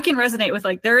can resonate with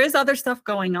like, there is other stuff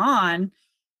going on,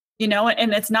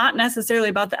 and it's not necessarily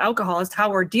about the alcohol, it's how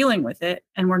we're dealing with it.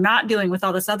 And we're not dealing with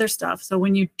all this other stuff. So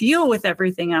when you deal with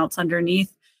everything else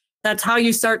underneath, that's how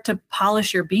you start to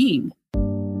polish your being.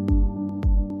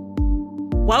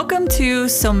 Welcome to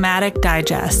Somatic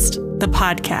Digest, the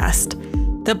podcast,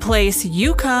 the place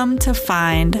you come to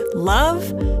find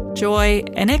love, joy,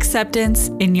 and acceptance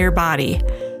in your body.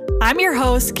 I'm your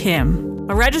host, Kim,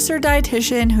 a registered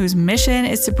dietitian whose mission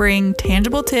is to bring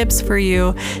tangible tips for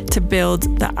you to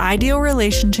build the ideal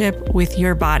relationship with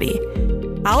your body.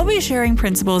 I'll be sharing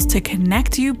principles to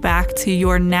connect you back to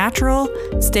your natural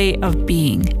state of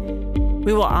being.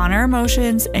 We will honor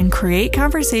emotions and create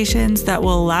conversations that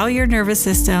will allow your nervous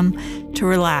system to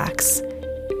relax.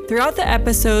 Throughout the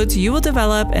episodes, you will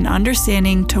develop an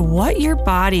understanding to what your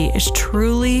body is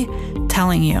truly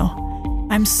telling you.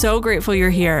 I'm so grateful you're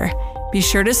here. Be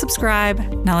sure to subscribe.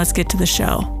 Now let's get to the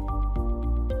show.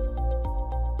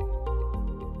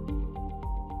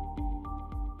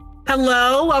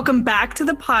 Hello, welcome back to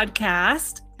the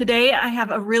podcast. Today I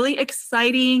have a really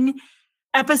exciting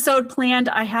episode planned.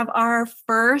 I have our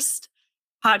first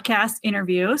podcast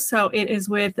interview. So it is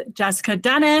with Jessica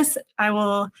Dennis. I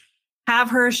will have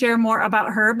her share more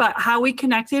about her, but how we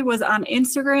connected was on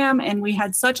Instagram, and we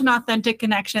had such an authentic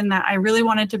connection that I really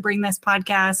wanted to bring this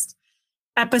podcast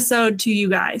episode to you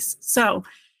guys. So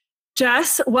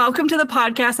Jess, welcome to the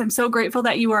podcast. I'm so grateful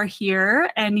that you are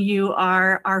here, and you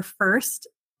are our first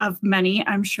of many,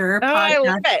 I'm sure. Oh, I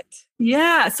love it.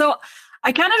 Yeah. So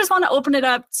I kind of just want to open it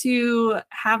up to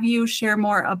have you share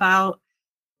more about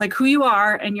like who you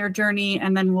are and your journey,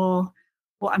 and then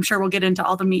I'm sure we'll get into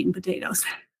all the meat and potatoes.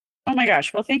 Oh my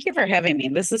gosh. Well, thank you for having me.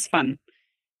 This is fun.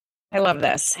 I love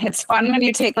this. It's fun when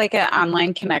you take like an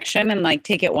online connection and like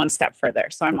take it one step further.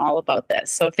 So I'm all about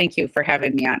this. So thank you for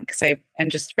having me on, because I am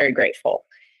just very grateful.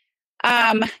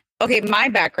 Okay. My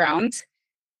background,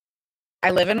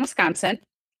 I live in Wisconsin.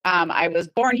 I was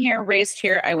born here, raised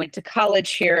here. I went to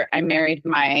college here. I married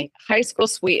my high school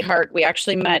sweetheart. We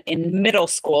actually met in middle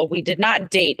school. We did not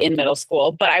date in middle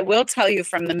school, but I will tell you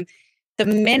from the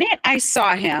minute I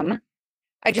saw him,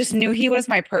 I just knew he was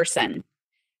my person.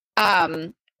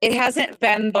 It hasn't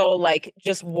been though, like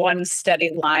just one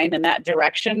steady line in that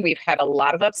direction. We've had a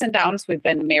lot of ups and downs. We've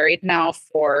been married now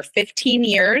for 15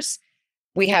 years.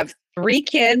 We have 3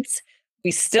 kids.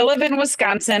 We still live in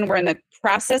Wisconsin. We're in the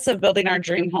process of building our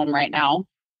dream home right now.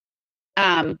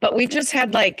 But we just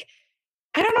had like,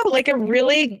 I don't know, like a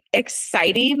really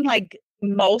exciting, like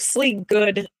mostly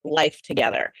good life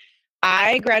together.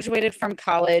 I graduated from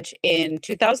college in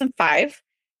 2005.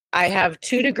 I have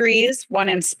 2 degrees, one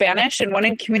in Spanish and one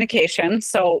in communication.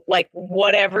 So like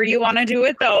whatever you want to do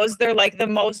with those, they're like the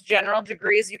most general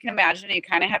degrees you can imagine. You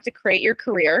kind of have to create your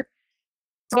career.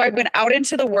 So I went out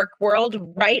into the work world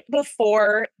right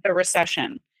before the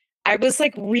recession. I was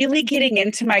like really getting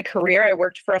into my career. I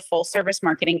worked for a full service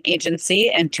marketing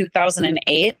agency in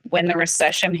 2008 when the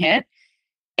recession hit.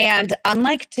 And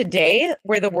unlike today,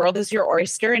 where the world is your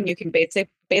oyster and you can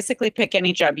basically pick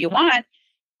any job you want,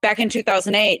 back in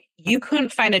 2008, you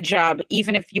couldn't find a job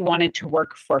even if you wanted to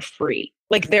work for free.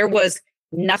 Like there was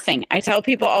nothing. I tell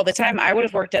people all the time, I would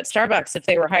have worked at Starbucks if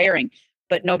they were hiring,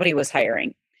 but nobody was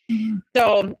hiring. Mm-hmm.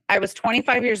 So I was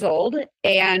 25 years old,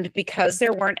 and because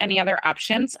there weren't any other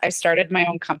options, I started my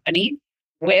own company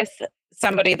with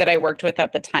somebody that I worked with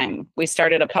at the time. We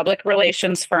started a public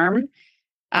relations firm,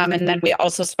 and then we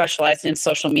also specialized in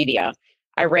social media.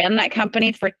 I ran that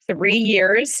company for 3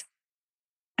 years.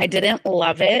 I didn't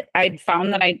love it. I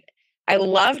found that I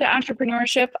loved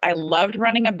entrepreneurship. I loved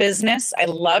running a business. I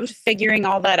loved figuring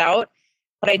all that out,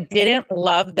 but I didn't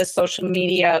love the social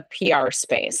media PR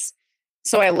space.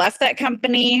 So I left that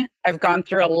company. I've gone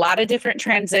through a lot of different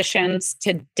transitions.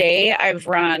 Today, I've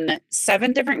run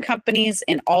 7 different companies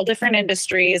in all different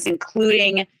industries,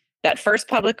 including that first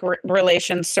public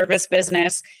relations service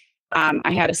business.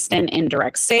 I had a stint in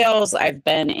direct sales. I've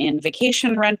been in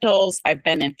vacation rentals. I've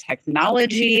been in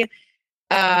technology,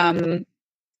 all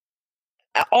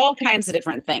kinds of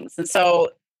different things. And so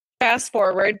fast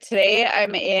forward, today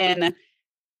I'm in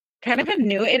kind of a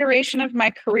new iteration of my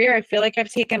career. I feel like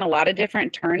I've taken a lot of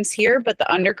different turns here, but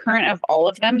the undercurrent of all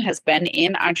of them has been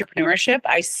in entrepreneurship.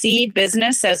 I see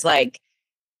business as like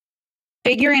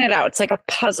figuring it out. It's like a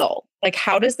puzzle. Like,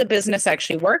 how does the business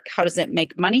actually work? How does it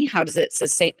make money? How does it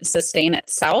sustain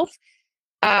itself?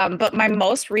 But my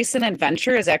most recent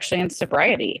adventure is actually in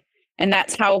sobriety. And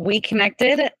that's how we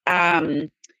connected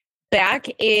back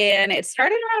in, it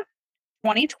started around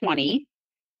 2020.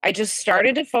 I just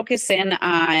started to focus in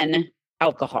on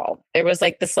alcohol. There was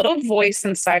like this little voice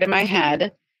inside of my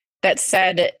head that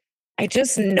said, I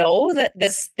just know that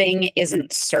this thing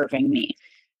isn't serving me.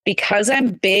 Because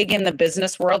I'm big in the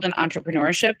business world and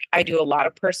entrepreneurship, I do a lot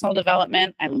of personal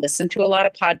development. I listen to a lot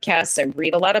of podcasts. I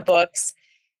read a lot of books.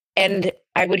 And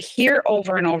I would hear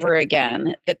over and over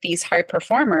again that these high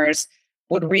performers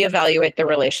would reevaluate their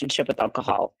relationship with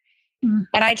alcohol. And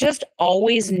I just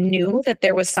always knew that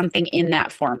there was something in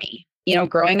that for me. You know,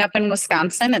 growing up in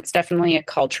Wisconsin, it's definitely a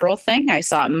cultural thing. I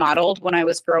saw it modeled when I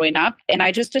was growing up, and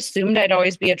I just assumed I'd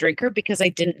always be a drinker because I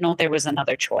didn't know there was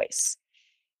another choice.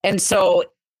 And so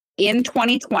in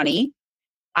 2020,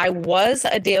 I was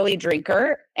a daily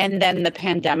drinker, and then the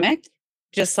pandemic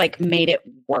just like made it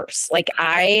worse. Like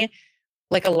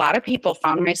a lot of people,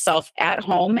 found myself at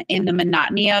home in the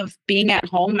monotony of being at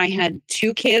home. I had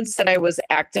 2 kids that I was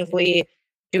actively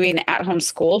doing at home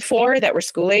school for that were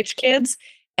school age kids.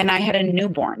 And I had a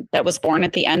newborn that was born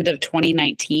at the end of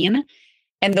 2019.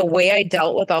 And the way I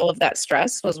dealt with all of that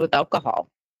stress was with alcohol.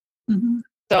 Mm-hmm.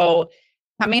 So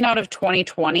coming out of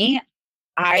 2020,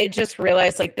 I just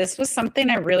realized like this was something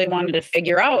I really wanted to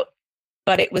figure out,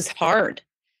 but it was hard.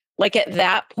 Like at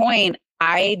that point,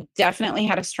 I definitely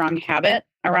had a strong habit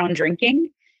around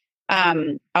drinking.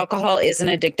 Alcohol is an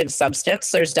addictive substance.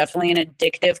 There's definitely an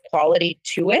addictive quality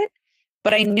to it.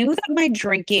 But I knew that my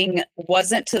drinking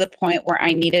wasn't to the point where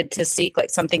I needed to seek like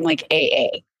something like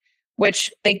AA,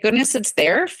 which thank goodness it's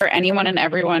there for anyone and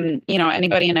everyone, you know,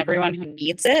 anybody and everyone who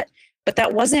needs it. But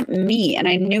that wasn't me. And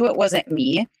I knew it wasn't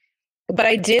me. But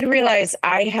I did realize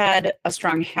I had a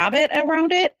strong habit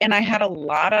around it, and I had a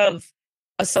lot of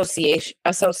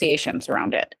associations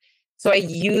around it. So I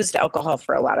used alcohol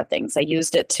for a lot of things. I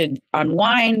used it to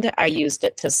unwind. I used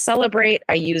it to celebrate.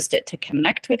 I used it to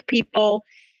connect with people.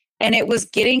 And it was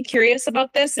getting curious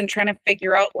about this and trying to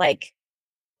figure out like,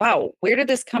 wow, where did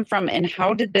this come from? And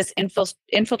how did this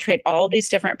infiltrate all these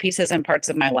different pieces and parts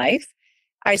of my life?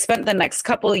 I spent the next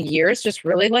couple of years just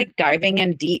really like diving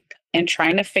in deep and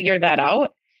trying to figure that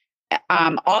out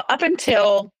up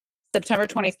until September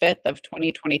 25th of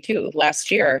 2022,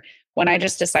 last year, when I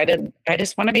just decided I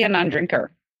just want to be a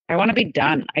non-drinker. I want to be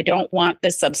done. I don't want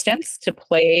this substance to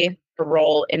play a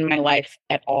role in my life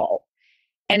at all.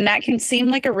 And that can seem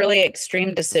like a really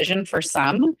extreme decision for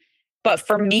some. But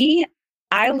for me,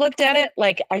 I looked at it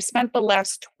like I spent the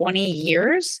last 20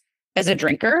 years as a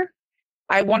drinker.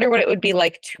 I wonder what it would be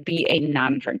like to be a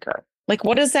non-drinker. Like,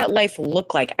 what does that life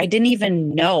look like? I didn't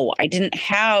even know. I didn't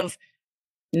have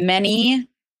many,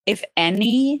 if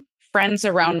any, friends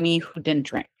around me who didn't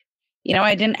drink. You know,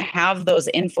 I didn't have those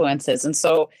influences. And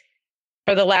so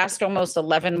for the last almost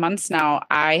 11 months now,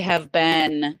 I have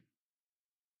been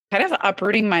kind of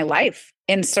uprooting my life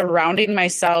and surrounding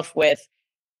myself with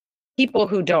people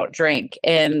who don't drink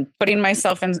and putting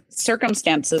myself in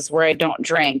circumstances where I don't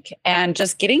drink and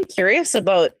just getting curious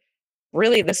about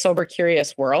really the sober,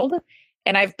 curious world.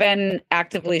 And I've been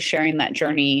actively sharing that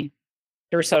journey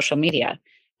through social media.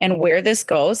 And where this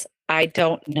goes, I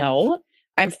don't know.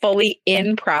 I'm fully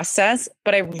in process,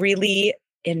 but I really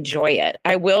enjoy it.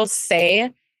 I will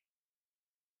say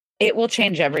it will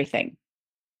change everything.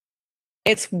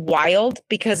 It's wild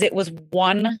because it was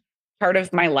one part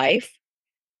of my life.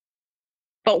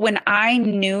 But when I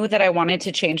knew that I wanted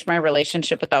to change my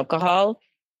relationship with alcohol,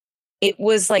 it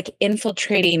was like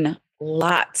infiltrating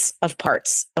lots of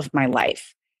parts of my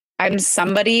life. I'm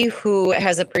somebody who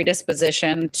has a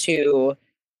predisposition to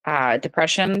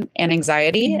depression and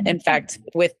anxiety. In fact,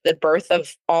 with the birth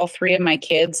of all 3 of my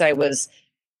kids, I was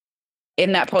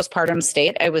in that postpartum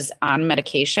state. I was on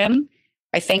medication.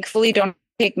 I thankfully don't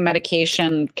take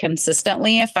medication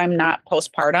consistently if I'm not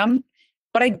postpartum,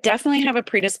 but I definitely have a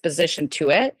predisposition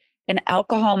to it, and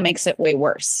alcohol makes it way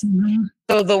worse. Mm-hmm.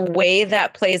 So the way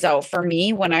that plays out for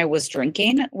me when I was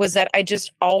drinking was that I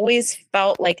just always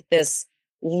felt like this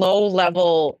low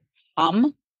level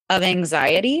hum of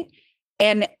anxiety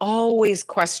and always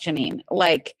questioning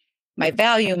like my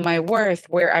value, my worth,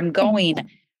 where I'm going.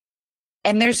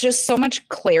 And there's just so much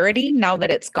clarity now that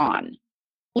it's gone.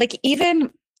 Like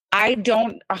even I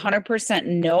don't 100%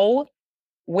 know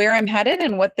where I'm headed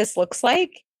and what this looks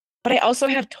like, but I also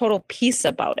have total peace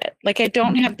about it. Like I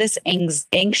don't have this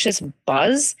anxious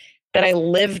buzz that I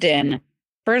lived in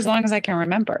for as long as I can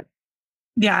remember.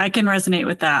 Yeah, I can resonate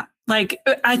with that. Like,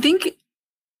 I think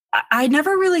I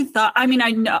never really thought, I mean,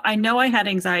 I know I had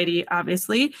anxiety,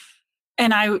 obviously.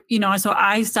 And so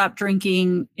I stopped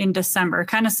drinking in December,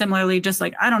 kind of similarly, just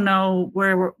like, I don't know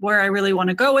where I really want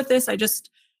to go with this. I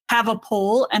just have a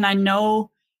pull, and I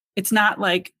know it's not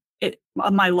like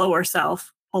my lower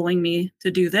self pulling me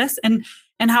to do this, and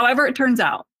however it turns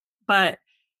out. But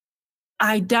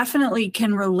I definitely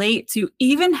can relate to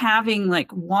even having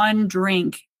like one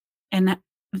drink and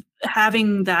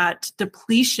having that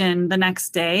depletion the next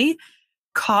day,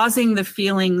 causing the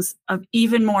feelings of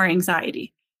even more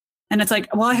anxiety. And it's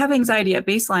like, well, I have anxiety at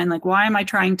baseline. Like, why am I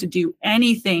trying to do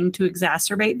anything to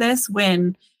exacerbate this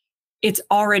when it's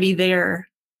already there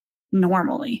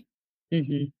normally?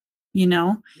 Mm-hmm. You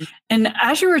know? Mm-hmm. And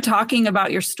as you were talking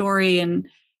about your story, and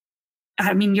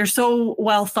I mean, you're so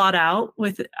well thought out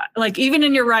with, like, even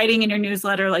in your writing and your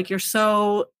newsletter, like, you're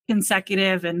so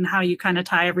consecutive and how you kind of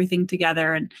tie everything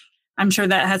together. And I'm sure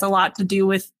that has a lot to do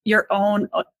with your own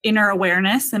inner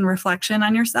awareness and reflection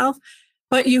on yourself.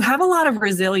 But you have a lot of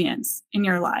resilience in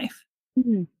your life.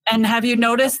 Mm-hmm. And have you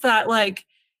noticed that, like,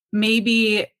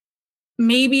 maybe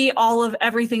all of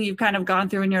everything you've kind of gone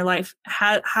through in your life,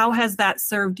 how has that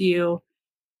served you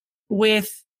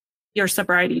with your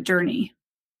sobriety journey?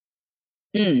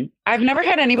 I've never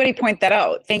had anybody point that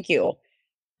out. Thank you.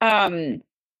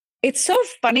 It's so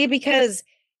funny because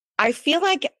I feel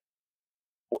like,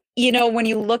 when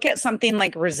you look at something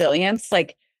like resilience,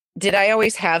 like, did I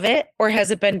always have it or has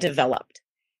it been developed?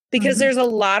 Because there's a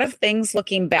lot of things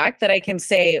looking back that I can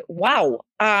say, wow.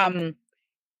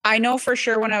 I know for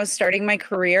sure when I was starting my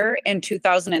career in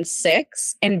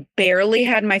 2006 and barely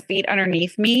had my feet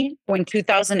underneath me when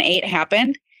 2008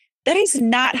 happened, that is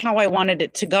not how I wanted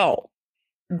it to go.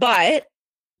 But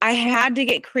I had to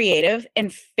get creative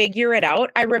and figure it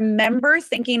out. I remember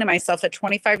thinking to myself at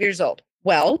 25 years old,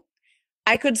 well,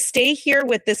 I could stay here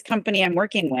with this company I'm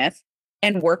working with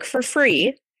and work for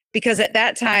free, because at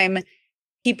that time,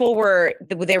 people were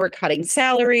cutting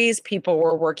salaries, people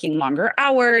were working longer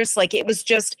hours. Like, it was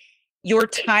just, your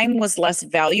time was less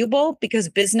valuable because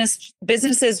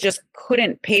businesses just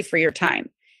couldn't pay for your time.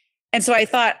 And so I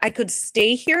thought I could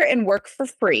stay here and work for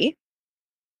free,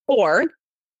 or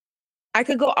I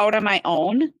could go out on my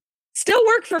own, still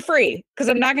work for free because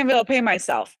I'm not going to be able to pay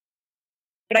myself.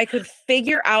 But I could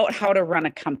figure out how to run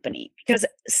a company, because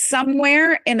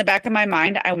somewhere in the back of my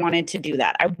mind, I wanted to do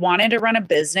that. I wanted to run a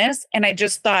business. And I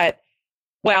just thought,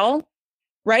 well,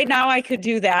 right now I could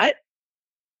do that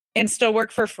and still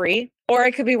work for free, or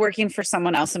I could be working for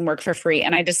someone else and work for free.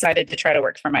 And I decided to try to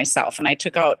work for myself. And I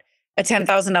took out a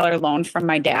 $10,000 loan from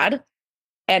my dad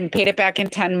and paid it back in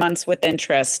 10 months with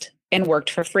interest and worked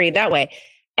for free that way.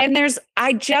 And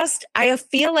I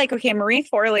feel like, okay, Marie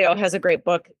Forleo has a great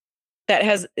book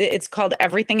it's called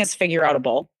Everything is Figure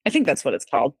Outable. I think that's what it's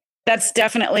called. That's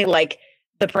definitely like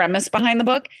the premise behind the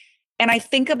book. And I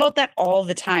think about that all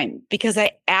the time because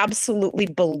I absolutely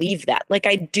believe that. Like,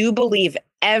 I do believe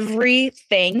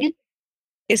everything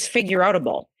is figure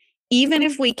outable. Even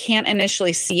if we can't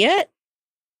initially see it,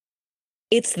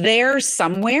 it's there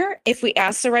somewhere if we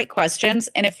ask the right questions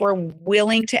and if we're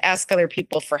willing to ask other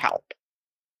people for help.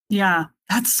 Yeah,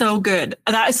 that's so good.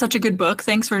 That is such a good book.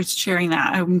 Thanks for sharing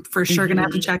that. I'm for sure going to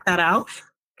have to check that out.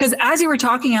 Because as you were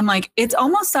talking, I'm like, it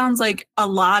almost sounds like a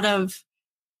lot of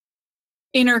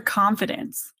inner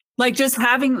confidence. Like, just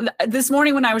having this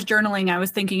morning when I was journaling, I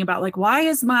was thinking about, like, why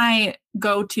is my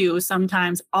go-to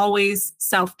sometimes always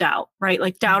self-doubt, right?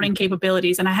 Like, doubting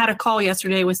capabilities. And I had a call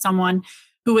yesterday with someone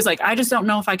who was like, I just don't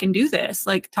know if I can do this,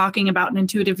 like talking about an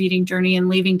intuitive eating journey and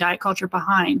leaving diet culture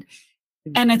behind.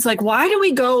 And it's like, why do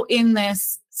we go in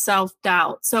this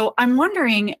self-doubt? So I'm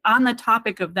wondering, on the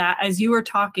topic of that, as you were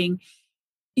talking,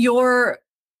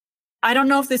 I don't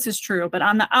know if this is true, but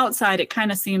on the outside, it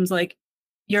kind of seems like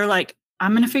you're like,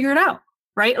 I'm going to figure it out,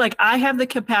 right? Like, I have the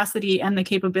capacity and the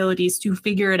capabilities to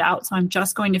figure it out. So I'm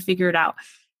just going to figure it out.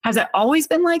 Has it always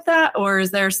been like that? Or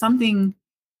is there something,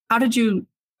 how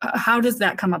does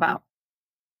that come about?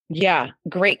 Yeah,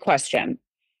 great question.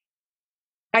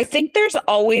 I think there's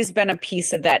always been a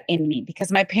piece of that in me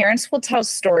because my parents will tell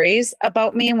stories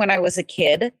about me when I was a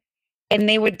kid, and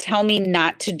they would tell me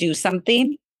not to do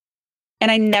something, and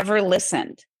I never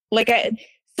listened.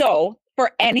 So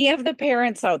for any of the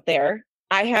parents out there,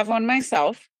 I have one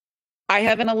myself. I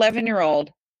have an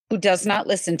 11-year-old who does not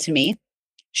listen to me.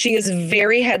 She is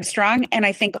very headstrong, and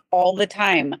I think all the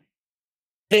time,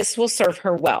 this will serve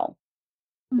her well.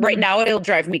 Mm-hmm. Right now, it'll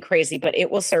drive me crazy, but it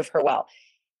will serve her well.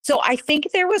 So I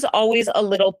think there was always a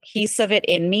little piece of it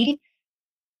in me,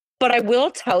 but I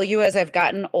will tell you, as I've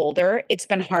gotten older, it's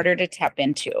been harder to tap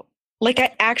into. Like,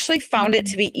 I actually found it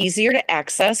to be easier to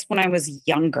access when I was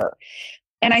younger.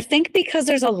 And I think because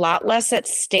there's a lot less at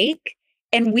stake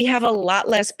and we have a lot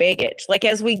less baggage. Like,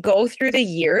 as we go through the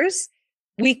years,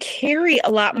 we carry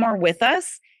a lot more with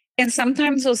us. And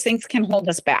sometimes those things can hold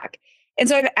us back. And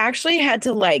so I've actually had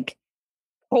to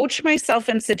coach myself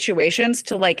in situations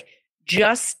to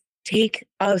just take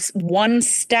us one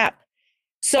step.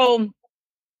 So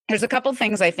there's a couple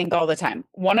things I think all the time.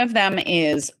 One of them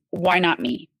is, why not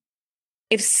me?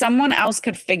 if someone else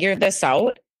could figure this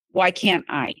out, why can't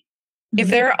I? If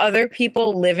Mhm. there are other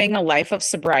people living a life of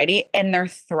sobriety and they're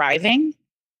thriving,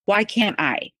 why can't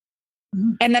I?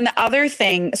 Mhm. And then the other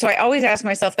thing, so I always ask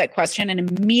myself that question and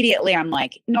immediately I'm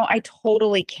like, no, I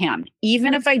totally can.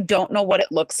 Even if I don't know what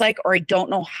it looks like or I don't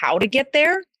know how to get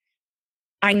there,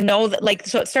 I know that like,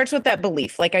 so it starts with that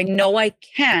belief. Like I know I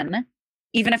can,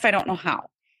 even if I don't know how.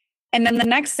 And then the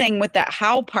next thing with that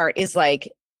how part is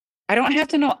like, I don't have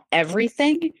to know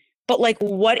everything, but like,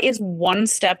 what is one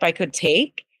step I could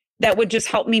take that would just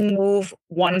help me move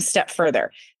one step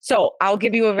further? So I'll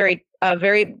give you a very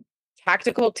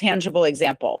tactical, tangible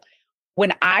example.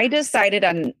 When I decided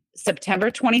on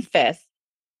September 25th,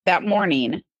 that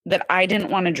morning, that I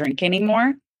didn't want to drink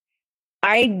anymore,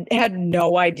 I had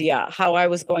no idea how I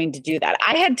was going to do that.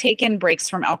 I had taken breaks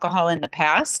from alcohol in the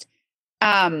past,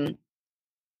 um,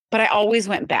 but I always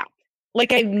went back.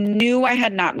 Like I knew I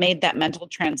had not made that mental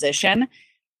transition,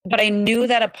 but I knew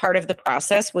that a part of the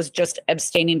process was just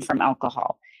abstaining from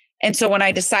alcohol. And so when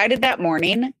I decided that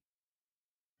morning,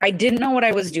 I didn't know what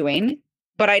I was doing,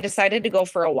 but I decided to go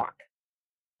for a walk.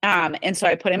 And so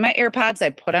I put in my AirPods, I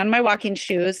put on my walking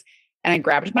shoes, and I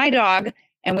grabbed my dog,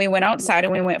 and we went outside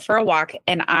and we went for a walk,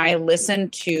 and I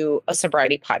listened to a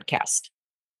sobriety podcast.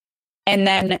 And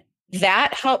then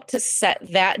that helped to set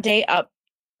that day up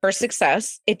for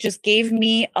success. It just gave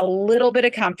me a little bit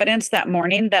of confidence that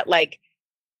morning that, like,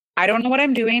 I don't know what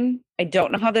I'm doing. I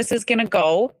don't know how this is going to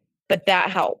go, but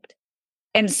that helped.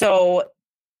 And so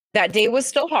that day was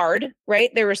still hard,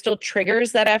 right? There were still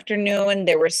triggers that afternoon.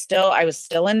 I was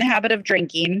still in the habit of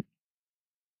drinking.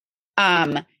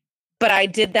 But I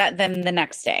did that then the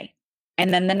next day,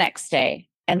 and then the next day,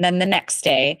 and then the next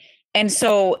day. And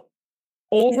so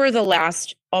over the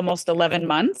last almost 11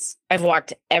 months, I've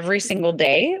walked every single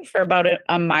day for about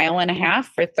a mile and a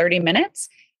half for 30 minutes.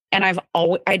 And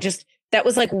that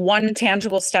was like one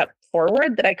tangible step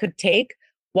forward that I could take.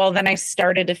 Well, then I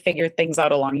started to figure things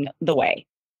out along the way.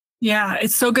 Yeah,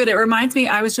 it's so good. It reminds me,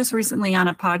 I was just recently on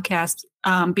a podcast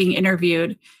being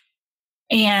interviewed,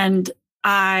 and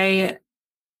the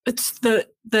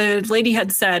lady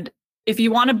had said, if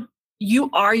you want to, you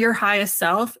are your highest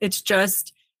self. It's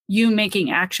just you making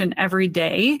action every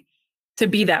day to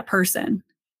be that person.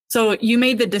 So you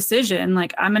made the decision,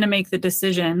 like, I'm going to make the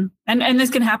decision. And this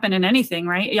can happen in anything,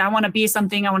 right? Yeah, I want to be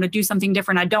something. I want to do something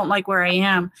different. I don't like where I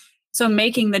am. So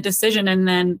making the decision and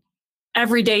then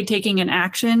every day taking an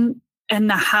action, and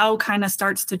the how kind of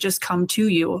starts to just come to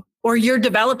you, or you're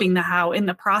developing the how in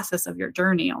the process of your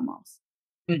journey almost.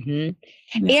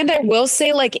 Mm-hmm. Yeah. And I will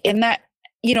say, like, in that,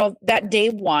 that day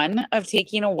one of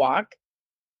taking a walk,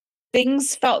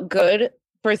 things felt good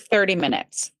for 30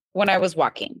 minutes when I was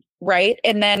walking, right?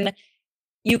 And then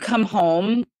you come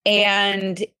home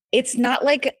and it's not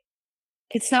like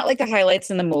the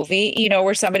highlights in the movie,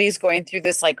 where somebody's going through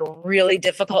this like really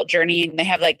difficult journey and they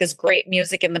have like this great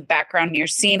music in the background and you're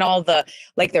seeing all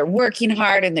like they're working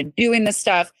hard and they're doing this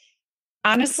stuff.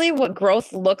 Honestly, what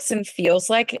growth looks and feels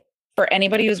like for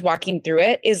anybody who's walking through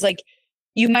it is like,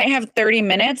 you might have 30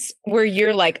 minutes where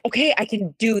you're like, okay, I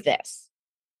can do this.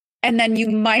 And then you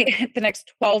might, the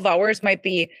next 12 hours might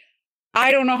be,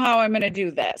 I don't know how I'm going to do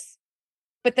this.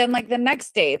 But then like the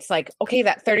next day, it's like, okay,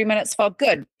 that 30 minutes felt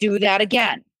good. Do that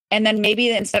again. And then maybe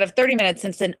instead of 30 minutes,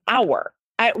 it's an hour,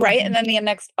 right? Mm-hmm. And then the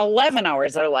next 11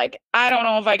 hours are like, I don't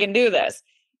know if I can do this.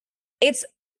 It's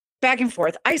back and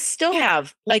forth. I still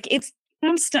have like, it's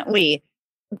constantly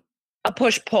a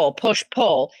push,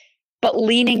 pull, but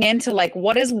leaning into like,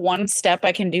 what is one step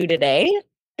I can do today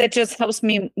that just helps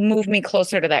me move me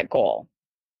closer to that goal?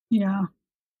 Yeah.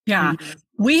 Yeah. Mm-hmm.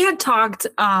 We had talked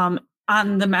on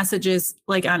the messages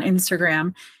like on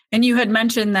Instagram, and you had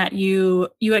mentioned that you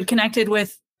had connected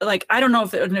with, like, I don't know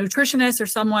if it was a nutritionist or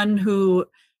someone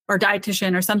or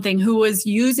dietitian or something who was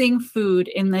using food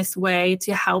in this way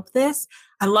to help this.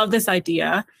 I love this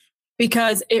idea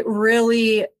because it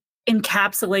really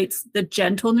encapsulates the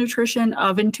gentle nutrition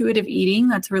of intuitive eating.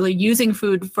 That's really using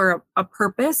food for a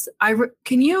purpose.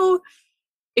 Can you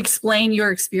explain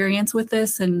your experience with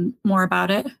this and more about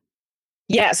it?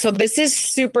 Yeah, so this is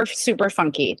super, super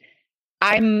funky.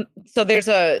 There's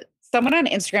someone on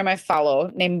Instagram I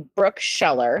follow named Brooke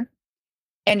Scheller,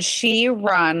 and she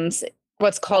runs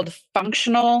what's called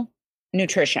functional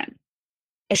nutrition.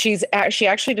 And she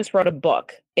actually just wrote a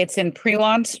book. It's in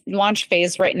launch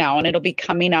phase right now, and it'll be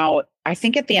coming out, I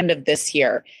think, at the end of this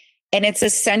year. And it's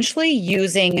essentially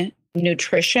using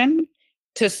nutrition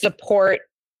to support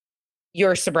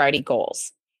your sobriety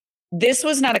goals. This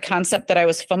was not a concept that I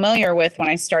was familiar with when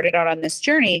I started out on this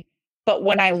journey, but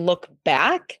when I look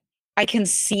back, I can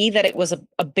see that it was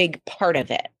a big part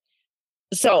of it.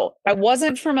 So I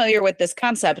wasn't familiar with this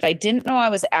concept. I didn't know I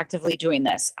was actively doing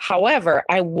this. However,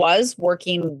 I was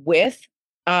working with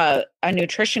a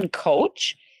nutrition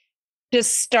coach to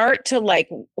start to like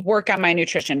work on my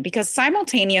nutrition, because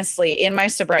simultaneously in my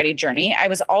sobriety journey, I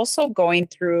was also going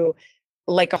through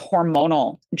like a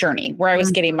hormonal journey where I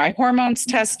was getting my hormones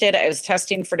tested. I was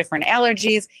testing for different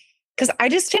allergies because I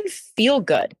just didn't feel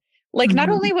good. Like, not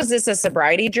only was this a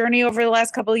sobriety journey over the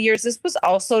last couple of years, this was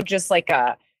also just like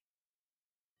I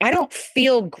don't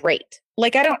feel great.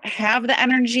 Like, I don't have the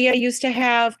energy I used to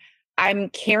have. I'm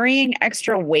carrying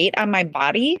extra weight on my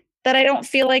body that I don't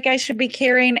feel like I should be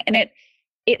carrying. And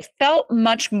it felt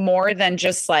much more than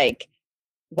just like,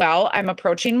 well, I'm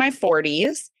approaching my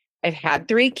 40s. I've had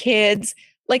 3 kids.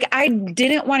 Like, I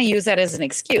didn't want to use that as an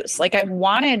excuse. Like, I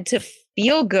wanted to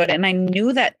feel good. And I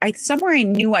knew that somewhere I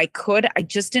knew I could, I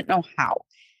just didn't know how.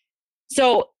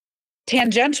 So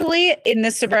tangentially in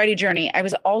this sobriety journey, I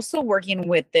was also working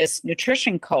with this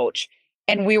nutrition coach,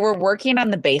 and we were working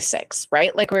on the basics,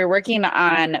 right? Like, we were working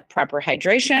on proper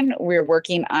hydration. We were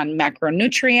working on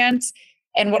macronutrients.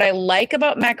 And what I like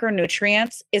about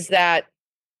macronutrients is that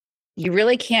you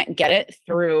really can't get it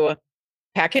through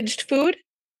packaged food,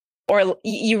 or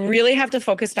you really have to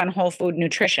focus on whole food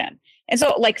nutrition. And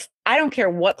so, like, I don't care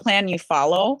what plan you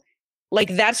follow,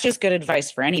 like, that's just good advice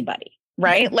for anybody,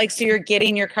 right? Like, so you're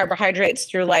getting your carbohydrates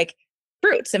through like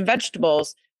fruits and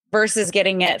vegetables versus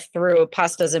getting it through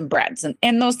pastas and breads.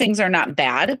 And those things are not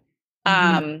bad.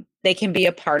 They can be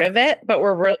a part of it, but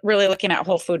we're really looking at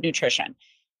whole food nutrition.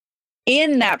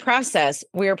 In that process,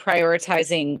 we're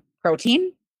prioritizing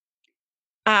protein.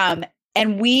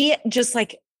 And we just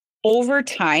like, over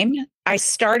time, I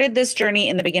started this journey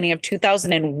in the beginning of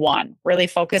 2001, really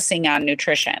focusing on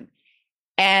nutrition.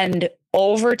 And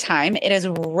over time, it has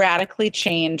radically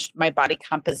changed my body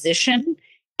composition.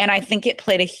 And I think it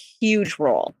played a huge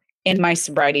role in my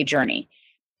sobriety journey.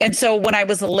 And so when I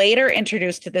was later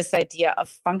introduced to this idea of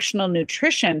functional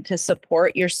nutrition to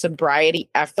support your sobriety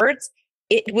efforts,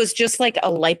 it was just like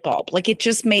a light bulb. Like, it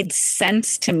just made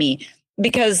sense to me,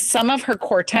 because some of her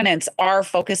core tenets are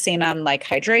focusing on like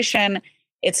hydration.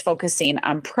 It's focusing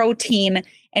on protein.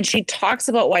 And she talks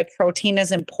about why protein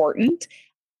is important.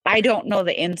 I don't know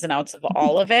the ins and outs of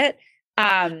all of it.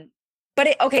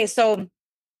 Okay, so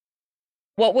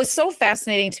what was so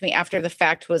fascinating to me after the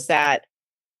fact was that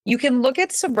you can look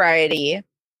at sobriety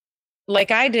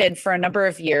like I did for a number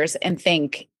of years and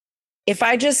think, if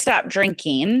I just stop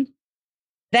drinking,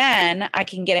 then I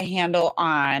can get a handle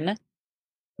on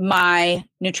my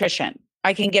nutrition.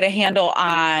 I can get a handle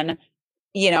on,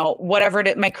 whatever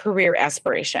my career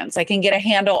aspirations. I can get a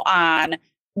handle on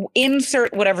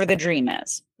insert whatever the dream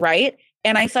is, right?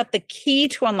 And I thought the key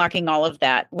to unlocking all of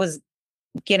that was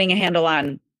getting a handle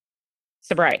on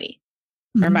sobriety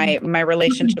or my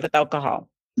relationship with alcohol.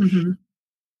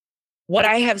 What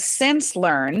I have since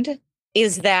learned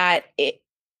is that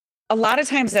a lot of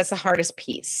times that's the hardest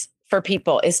piece for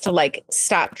people, is to like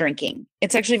stop drinking.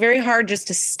 It's actually very hard just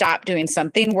to stop doing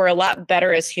something. We're a lot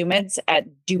better as humans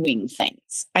at doing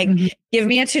things. Give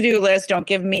me a to-do list. Don't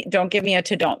give me a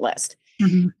to-don't list.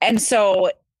 And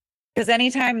so, because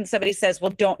anytime somebody says,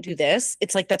 well, don't do this,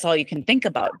 it's like, that's all you can think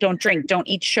about. Don't drink, don't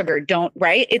eat sugar,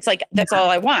 right? It's like, that's all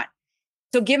I want.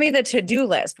 So give me the to-do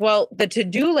list. Well, the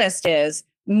to-do list is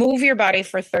move your body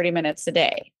for 30 minutes a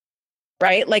day,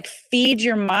 right? Like, feed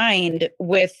your mind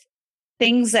with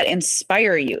things that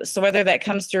inspire you. So whether that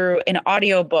comes through an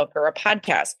audiobook or a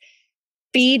podcast,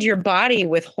 feed your body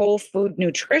with whole food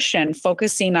nutrition,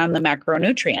 focusing on the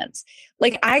macronutrients.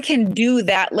 Like, I can do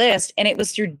that list. And it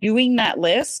was through doing that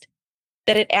list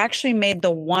that it actually made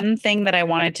the one thing that I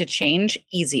wanted to change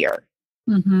easier.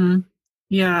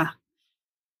 Yeah.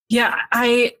 Yeah.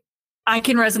 I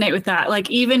can resonate with that.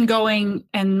 Like, even going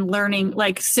and learning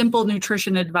like simple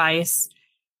nutrition advice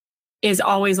is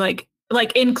always like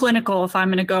in clinical, if I'm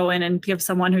going to go in and give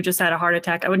someone who just had a heart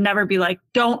attack, I would never be like,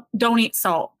 don't eat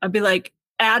salt. I'd be like,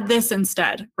 add this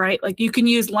instead, right? Like, you can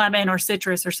use lemon or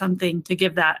citrus or something to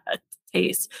give that a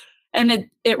taste. And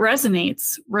it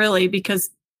resonates really,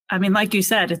 because I mean, like you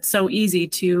said, it's so easy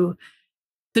to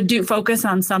focus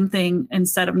on something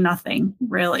instead of nothing,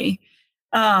 really.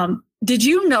 Did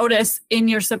you notice in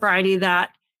your sobriety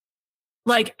that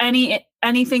like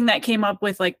anything that came up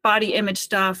with like body image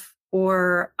stuff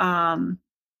or,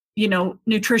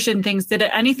 nutrition things, did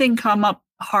anything come up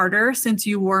harder since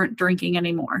you weren't drinking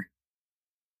anymore?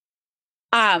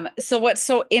 So what's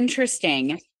so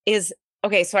interesting is,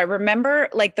 okay, so I remember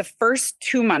like the first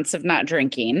 2 months of not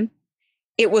drinking,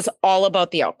 it was all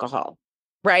about the alcohol,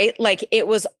 right? Like, it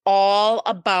was all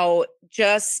about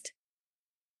just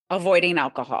avoiding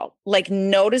alcohol, like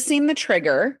noticing the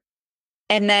trigger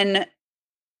and then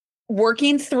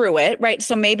working through it, right?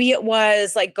 So maybe it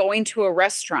was like going to a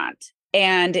restaurant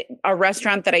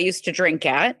that I used to drink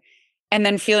at, and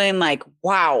then feeling like,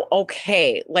 wow,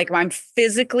 okay, like I'm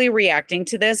physically reacting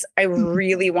to this. I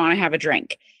really want to have a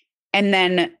drink. And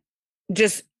then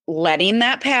just letting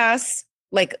that pass,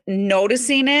 like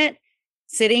noticing it,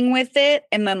 sitting with it,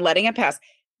 and then letting it pass.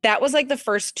 That was like the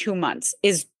first 2 months.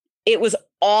 It was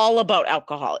all about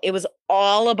alcohol. It was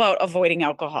all about avoiding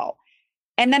alcohol.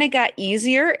 And then it got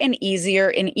easier and easier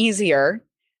and easier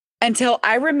until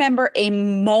I remember a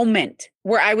moment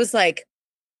where I was like,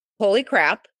 holy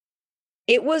crap.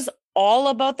 It was all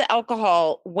about the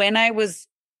alcohol when I was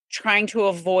trying to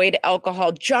avoid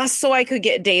alcohol just so I could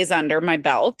get days under my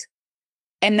belt.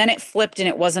 And then it flipped and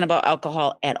it wasn't about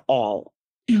alcohol at all,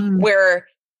 where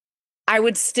I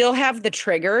would still have the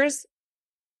triggers,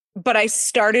 but I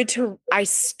started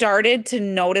to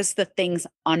notice the things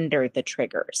under the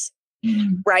triggers.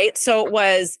 Right. So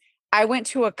I went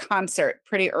to a concert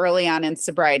pretty early on in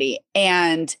sobriety,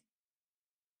 and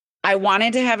I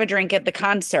wanted to have a drink at the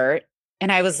concert.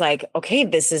 And I was like, okay,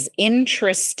 this is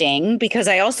interesting, because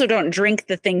I also don't drink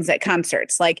the things at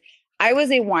concerts. Like, I was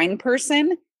a wine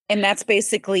person, and that's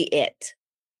basically it.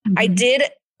 I did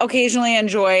occasionally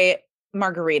enjoy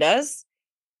margaritas,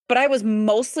 but I was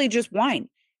mostly just wine.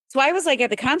 So I was like at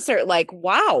the concert, like,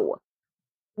 wow,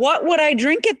 what would I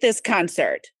drink at this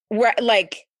concert?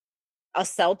 Like a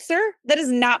seltzer? That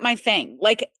is not my thing.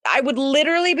 Like, I would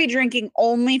literally be drinking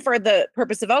only for the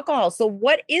purpose of alcohol. So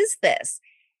what is this?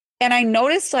 And I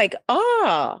noticed, like,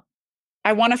 I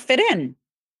want to fit in.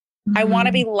 I want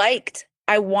to be liked.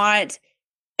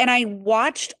 And I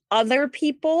watched other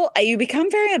people. You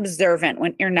become very observant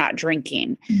when you're not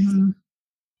drinking. And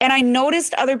I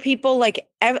noticed other people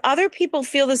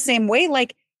feel the same way.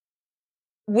 Like,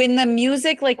 when the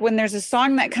music, like when there's a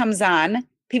song that comes on,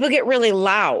 people get really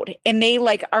loud and they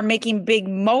like are making big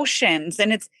motions.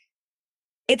 And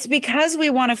it's because we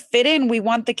want to fit in. We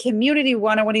want the community. We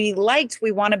want to be liked.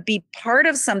 We want to be part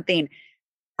of something.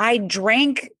 I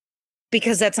drank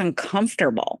because that's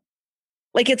uncomfortable.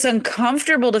 Like, it's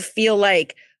uncomfortable to feel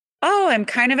like, oh, I'm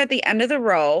kind of at the end of the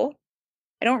row.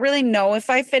 I don't really know if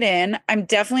I fit in. I'm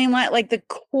definitely not like the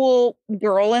cool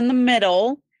girl in the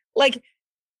middle. Like,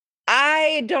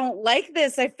 I don't like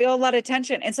this. I feel a lot of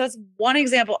tension. And so it's one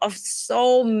example of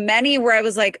so many where I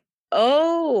was like,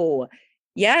 oh,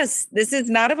 yes, this is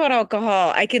not about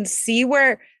alcohol. I see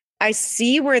where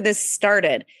this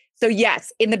started. So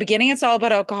yes, in the beginning, it's all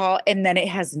about alcohol, and then it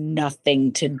has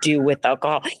nothing to do with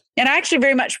alcohol. And I actually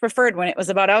very much preferred when it was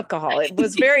about alcohol. It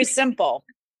was very simple.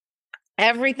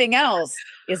 Everything else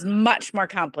is much more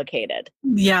complicated.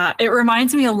 Yeah, it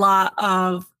reminds me a lot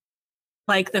of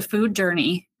like the food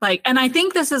journey. Like, and I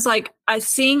think this is like,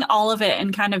 seeing all of it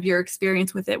and kind of your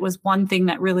experience with it was one thing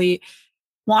that really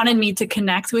wanted me to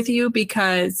connect with you,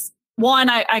 because one,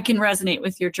 I can resonate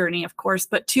with your journey, of course,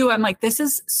 but two, I'm like, this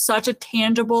is such a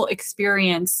tangible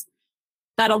experience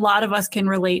that a lot of us can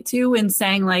relate to, in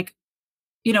saying like,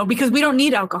 you know, because we don't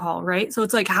need alcohol, right? So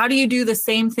it's like, how do you do the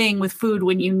same thing with food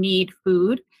when you need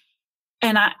food?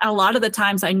 And a lot of the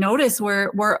times I notice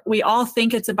where we all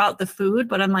think it's about the food,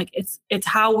 but I'm like, it's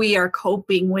how we are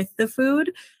coping with the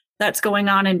food that's going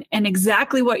on. And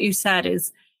exactly what you said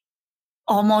is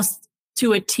almost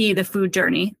to a T, the food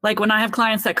journey. Like, when I have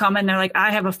clients that come in, they're like,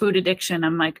 I have a food addiction.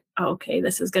 I'm like, okay,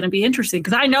 this is going to be interesting.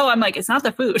 Cause I know, I'm like, it's not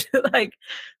the food. Like,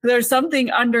 there's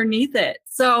something underneath it.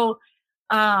 So,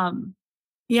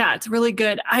 yeah, it's really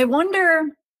good. I wonder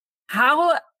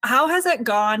how has it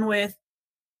gone with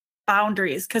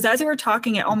boundaries? Because as you were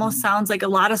talking, it almost sounds like a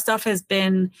lot of stuff has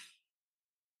been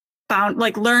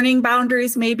like learning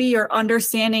boundaries, maybe, or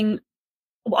understanding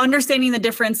the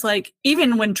difference. Like,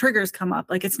 even when triggers come up,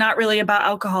 like, it's not really about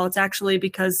alcohol. It's actually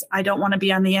because I don't want to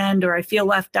be on the end, or I feel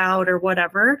left out, or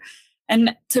whatever.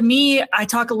 And to me, I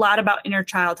talk a lot about inner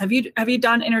child. Have you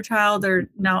done inner child or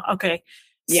no? Okay.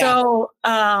 Yeah. So,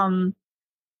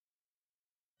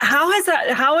 how has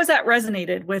that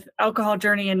resonated with alcohol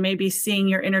journey, and maybe seeing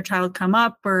your inner child come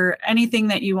up, or anything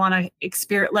that you want to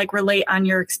experience, like relate on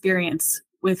your experience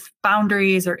with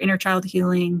boundaries or inner child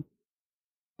healing?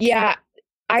 Yeah,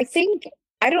 I think,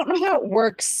 I don't know how it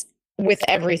works with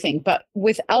everything, but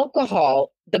with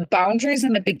alcohol, the boundaries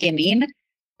in the beginning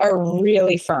are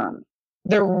really firm.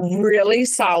 They're really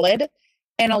solid.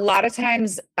 And a lot of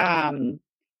times, they're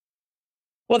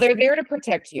there to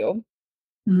protect you.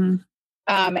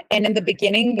 And in the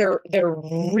beginning, they're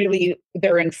really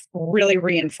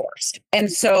reinforced.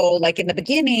 And so, like, in the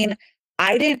beginning,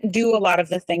 I didn't do a lot of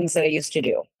the things that I used to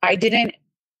do. I didn't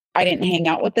hang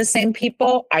out with the same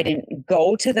people. I didn't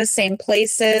go to the same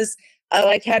places. I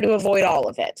like had to avoid all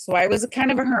of it. So I was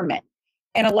kind of a hermit.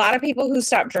 And a lot of people who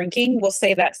stop drinking will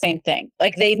say that same thing.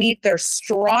 Like they need their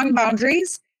strong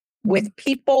boundaries with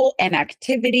people and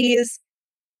activities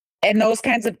and those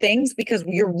kinds of things because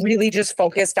you're really just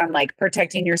focused on like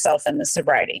protecting yourself in the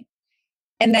sobriety.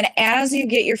 And then as you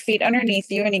get your feet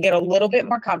underneath you and you get a little bit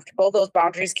more comfortable, those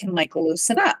boundaries can like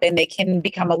loosen up and they can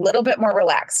become a little bit more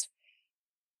relaxed.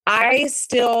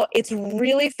 It's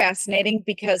really fascinating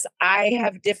because I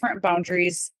have different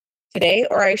boundaries today,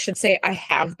 or I should say I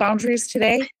have boundaries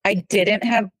today. I didn't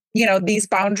have, these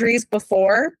boundaries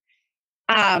before.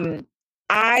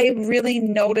 I really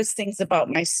notice things about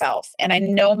myself and I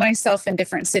know myself in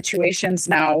different situations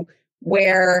now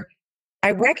where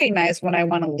I recognize when I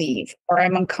want to leave or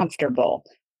I'm uncomfortable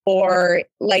or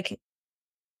like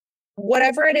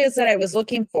whatever it is that I was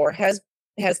looking for has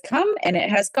come and it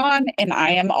has gone and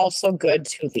I am also good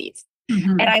to leave.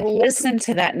 And I listen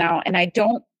to that now and I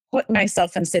don't put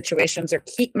myself in situations or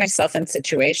keep myself in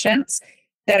situations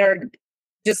that are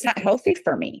just not healthy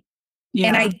for me. Yeah.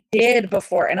 And I did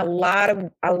before. And a lot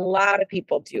of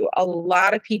people do. A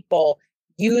lot of people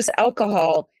use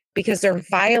alcohol because they're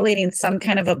violating some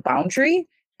kind of a boundary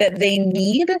that they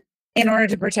need in order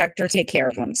to protect or take care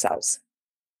of themselves.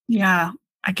 Yeah,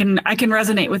 I can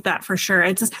resonate with that for sure.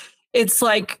 It's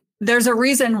like there's a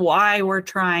reason why we're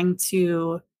trying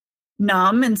to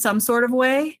numb in some sort of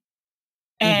way.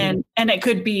 And it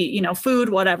could be, food,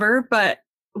 whatever, but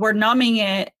we're numbing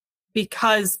it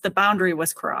because the boundary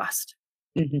was crossed.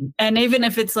 And even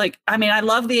if it's like, I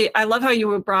love how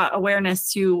you brought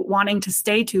awareness to wanting to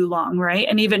stay too long, right?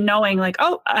 And even knowing like,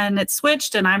 oh, and it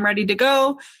switched and I'm ready to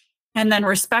go. And then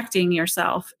respecting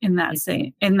yourself in that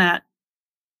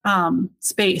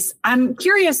space. I'm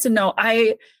curious to know,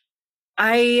 I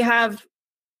have,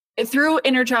 through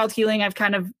inner child healing, I've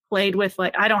kind of played with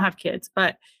like, I don't have kids,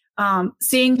 but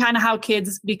seeing kind of how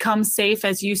kids become safe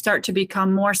as you start to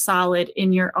become more solid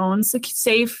in your own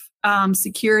safe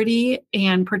security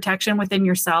and protection within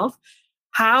yourself.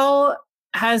 How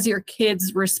has your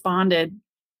kids responded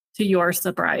to your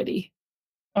sobriety?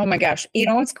 Oh my gosh. You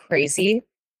know what's crazy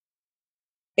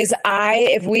is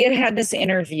if we had had this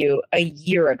interview a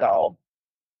year ago,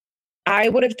 I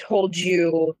would have told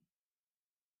you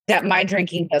that my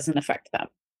drinking doesn't affect them.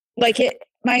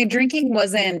 My drinking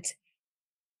wasn't,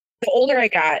 the older I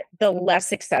got, the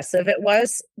less excessive it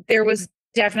was. There was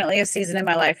definitely a season in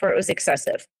my life where it was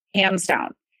excessive, hands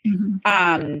down.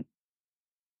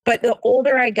 But the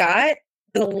older I got,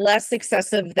 the less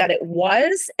excessive that it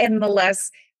was and the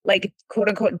less like quote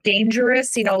unquote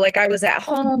dangerous, like I was at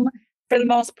home for the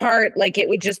most part, like it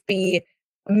would just be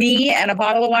me and a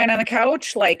bottle of wine on the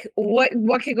couch. Like what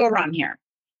could go wrong here?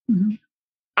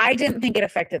 I didn't think it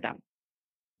affected them,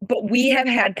 but we have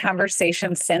had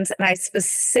conversations since. And I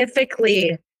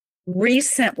specifically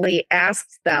recently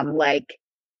asked them like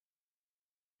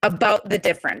about the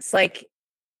difference. Like,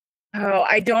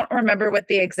 I don't remember what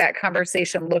the exact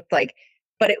conversation looked like,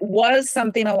 but it was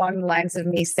something along the lines of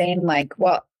me saying like,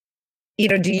 well,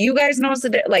 do you guys notice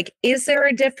is there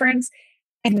a difference?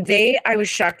 And I was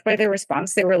shocked by their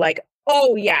response. They were like,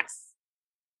 oh yes,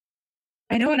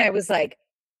 I know. And I was like,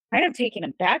 kind of taken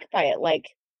aback by it. Like,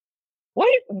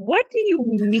 what do you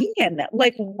mean?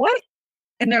 Like what?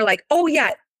 And they're like, oh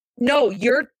yeah, no,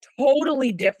 you're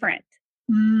totally different.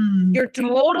 You're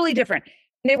totally different.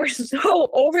 And they were so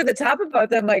over the top about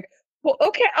them. Like, well,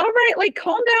 okay, all right, like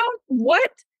calm down.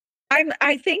 What?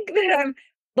 I think that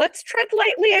let's tread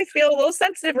lightly. I feel a little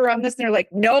sensitive around this. And they're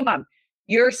like, no, Mom,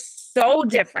 you're so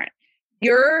different.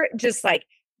 You're just like,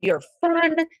 you're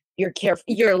fun. You're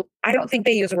carefree. I don't think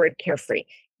they use the word carefree.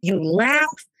 You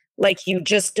laugh, like you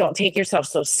just don't take yourself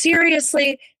so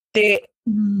seriously.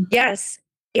 Yes,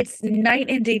 it's night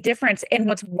and day difference. And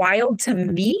what's wild to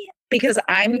me, because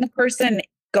I'm the person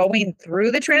going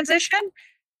through the transition,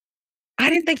 I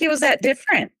didn't think it was that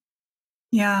different.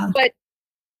 Yeah. But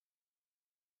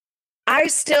I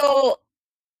still,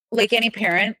 like any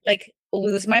parent, like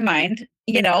lose my mind.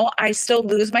 I still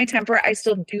lose my temper. I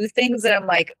still do things that I'm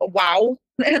like, wow,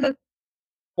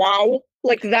 wow,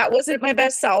 like that wasn't my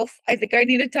best self. I think I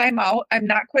need a timeout. I'm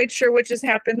not quite sure what just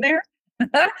happened there.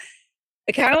 I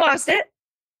kind of lost it.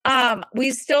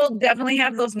 We still definitely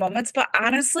have those moments, but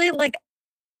honestly, like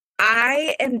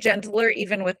I am gentler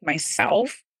even with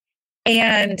myself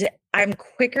and I'm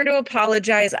quicker to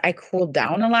apologize. I cool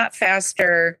down a lot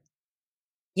faster.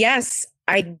 Yes,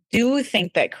 I do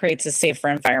think that creates a safer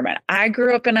environment. I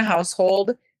grew up in a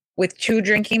household with two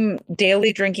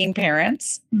daily drinking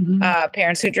parents,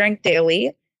 parents who drank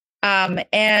daily.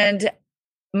 And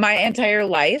my entire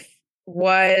life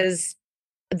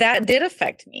that did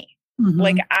affect me.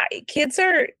 Like kids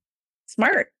are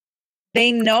smart.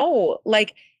 They know,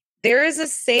 like, there is a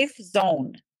safe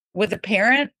zone with a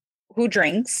parent who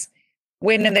drinks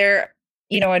when they're,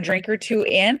 a drink or two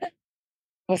in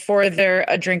before they're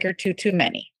a drink or two too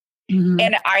many. Mm-hmm.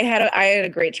 And I had a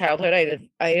great childhood.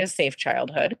 I had a safe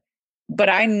childhood, but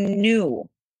I knew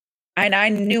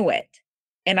it.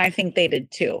 And I think they did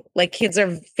too. Like, kids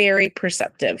are very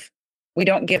perceptive. We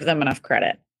don't give them enough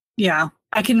credit. Yeah,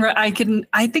 I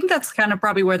think that's kind of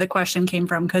probably where the question came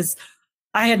from, because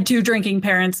I had 2 drinking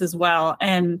parents as well.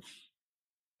 And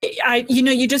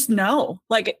you just know,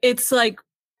 like, it's like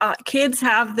kids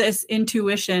have this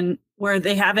intuition where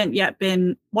they haven't yet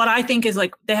been, what I think is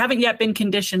like, they haven't yet been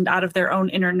conditioned out of their own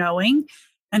inner knowing.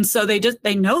 And so they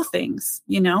know things,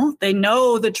 they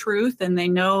know the truth, and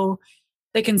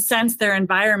they can sense their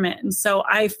environment. And so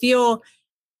I feel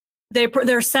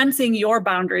they're sensing your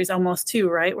boundaries almost too,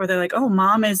 right? Where they're like, oh,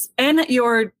 mom is, and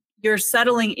you're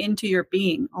settling into your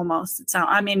being almost.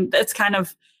 It's kind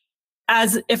of,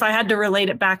 as if I had to relate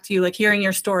it back to you, like hearing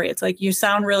your story, it's like you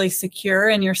sound really secure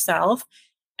in yourself,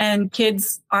 and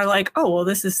kids are like, oh,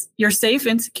 well, you're safe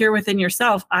and secure within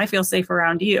yourself. I feel safe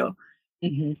around you,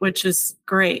 mm-hmm. which is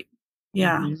great.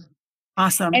 Yeah. Mm-hmm.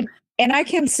 Awesome. And I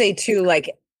can say too,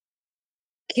 like,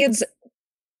 kids,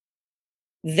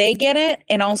 they get it.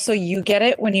 And also you get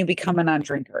it when you become a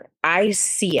non-drinker. I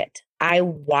see it. I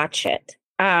watch it.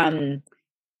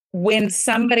 When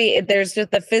there's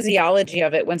just the physiology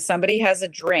of it. When somebody has a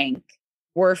drink,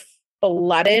 we're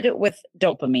flooded with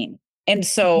dopamine. And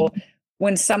so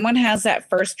when someone has that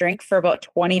first drink for about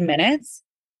 20 minutes,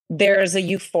 there's a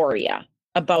euphoria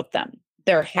about them.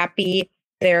 They're happy.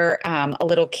 They're a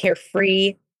little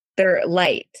carefree. They're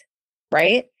light,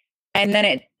 right? And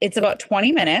then it's about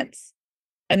 20 minutes,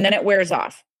 and then it wears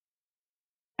off.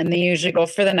 And they usually go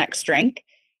for the next drink.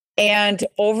 And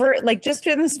over, like, just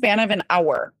in the span of an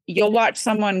hour, you'll watch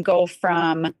someone go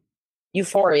from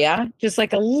euphoria, just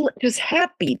like just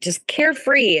happy, just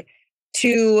carefree,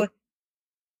 to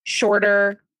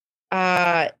shorter.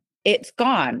 It's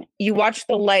gone. You watch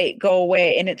the light go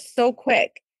away, and it's so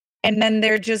quick. And then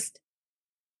they're just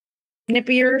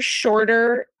snippier,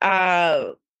 shorter.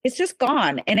 It's just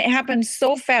gone. And it happens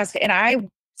so fast. And I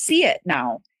see it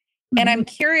now. Mm-hmm. And I'm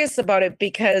curious about it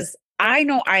because I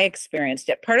know I experienced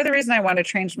it. Part of the reason I want to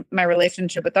change my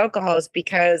relationship with alcohol is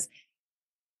because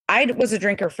I was a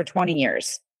drinker for 20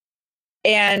 years.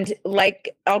 And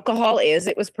like alcohol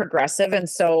it was progressive. And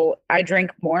so I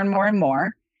drank more and more and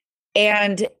more.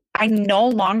 And I no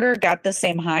longer got the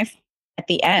same high at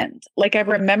the end. Like, I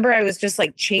remember I was just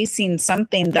like chasing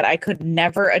something that I could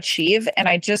never achieve. And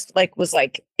I just was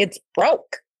like, it's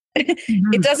broke.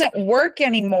 Mm-hmm. It doesn't work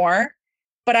anymore.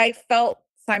 But I felt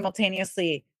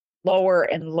simultaneously lower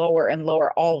and lower and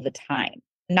lower all the time.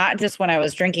 Not just when I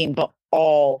was drinking, but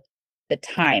all the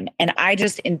time. And I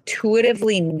just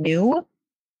intuitively knew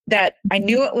that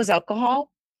it was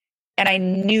alcohol. And I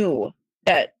knew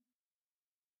that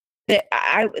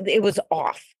it was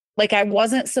off. Like, I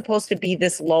wasn't supposed to be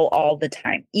this low all the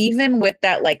time. Even with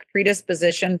that like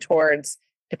predisposition towards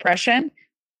depression,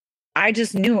 I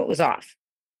just knew it was off.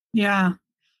 Yeah.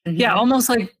 Mm-hmm. Yeah. Almost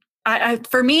like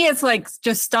for me, it's like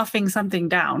just stuffing something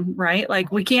down, right?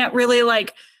 Like, we can't really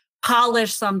like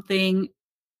polish something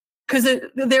because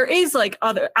there is like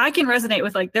I can resonate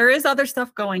with, like, there is other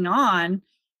stuff going on,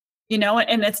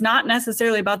 and it's not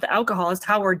necessarily about the alcohol, it's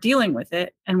how we're dealing with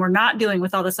it. And we're not dealing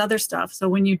with all this other stuff. So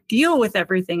when you deal with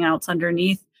everything else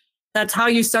underneath, that's how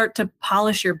you start to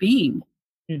polish your being,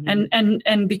 mm-hmm.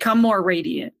 and become more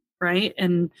radiant, right?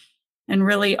 And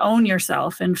really own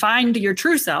yourself and find your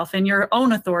true self and your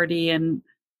own authority. And,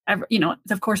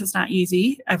 of course it's not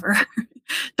easy ever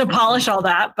to polish all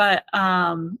that, but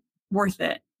worth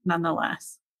it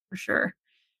nonetheless, for sure.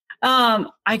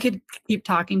 I could keep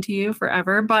talking to you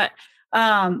forever, but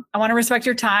I want to respect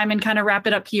your time and kind of wrap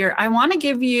it up here. I want to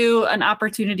give you an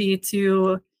opportunity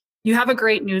you have a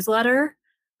great newsletter.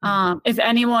 If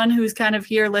anyone who's kind of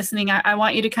here listening, I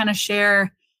want you to kind of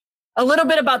share a little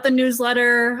bit about the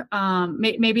newsletter,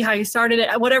 maybe how you started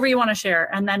it, whatever you want to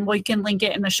share. And then we can link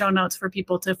it in the show notes for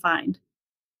people to find.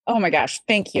 Oh my gosh.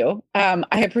 Thank you.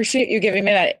 I appreciate you giving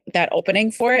me that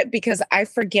opening for it, because I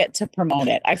forget to promote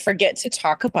it. I forget to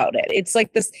talk about it. It's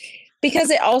like this,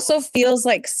 because it also feels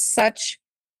like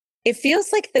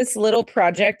this little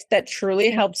project that truly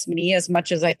helps me as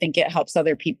much as I think it helps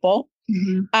other people.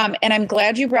 Mm-hmm. And I'm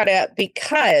glad you brought it up,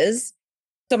 because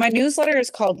so my newsletter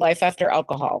is called Life After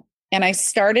Alcohol. And I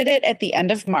started it at the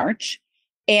end of March,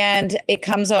 and it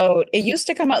used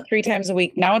to come out 3 times a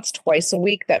week. Now it's twice a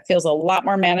week. That feels a lot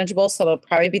more manageable. So it'll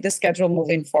probably be the schedule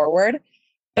moving forward,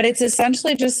 but it's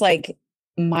essentially just like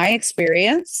my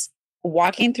experience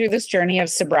walking through this journey of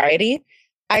sobriety.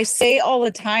 I say all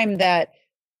the time that,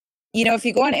 you know, if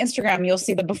you go on Instagram, you'll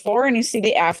see the before and you see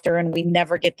the after, and we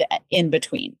never get the in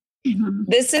between. Mhm.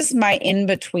 This is my in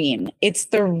between. It's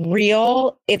the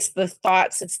real, it's the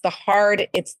thoughts, it's the hard,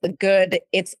 it's the good,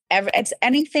 it's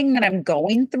anything that I'm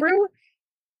going through.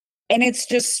 And it's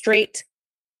just straight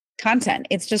content.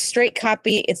 It's just straight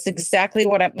copy. It's exactly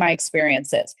what my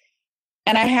experience is.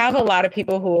 And I have a lot of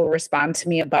people who will respond to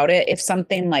me about it. If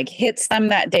something like hits them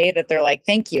that day, that they're like,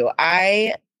 thank you,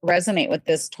 I resonate with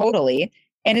this totally.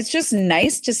 And it's just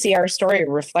nice to see our story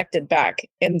reflected back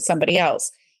in somebody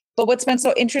else. But what's been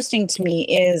so interesting to me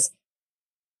is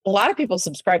a lot of people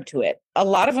subscribe to it. A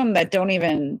lot of them that don't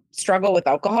even struggle with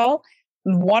alcohol.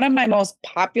 One of my most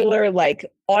popular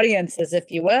like audiences, if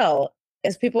you will,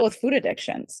 is people with food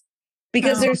addictions,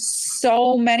 because there's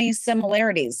so many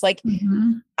similarities. Like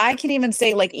I can even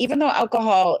say, like, even though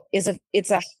alcohol it's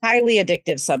a highly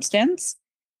addictive substance,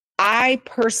 I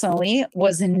personally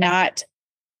was not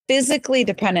physically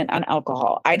dependent on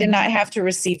alcohol. I did not have to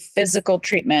receive physical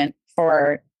treatment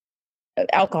for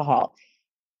alcohol.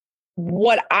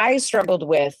 What I struggled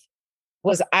with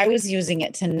was I was using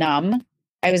it to numb.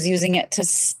 I was using it to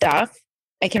stuff.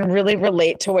 I can really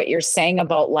relate to what you're saying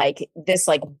about like this,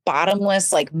 like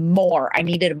bottomless, like more. I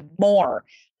needed more.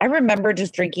 I remember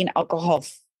just drinking alcohol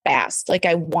fast. Like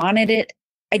I wanted it.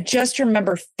 I just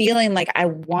remember feeling like I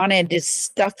wanted to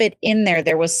stuff it in there.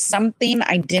 There was something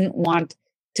I didn't want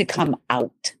to come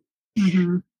out.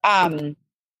 I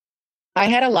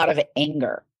had a lot of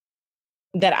anger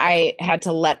that I had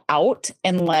to let out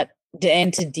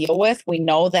and to deal with. We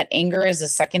know that anger is a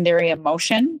secondary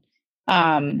emotion.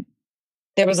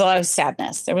 There was a lot of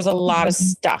sadness. There was a lot of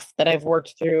stuff that I've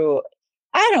worked through.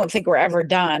 I don't think we're ever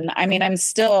done. I mean,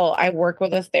 I work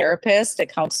with a therapist, a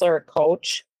counselor, a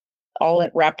coach, all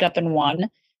wrapped up in one.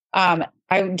 I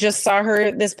just saw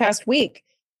her this past week.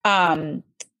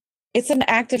 It's an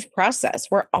active process.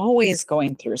 We're always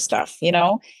going through stuff, you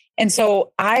know? And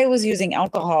so I was using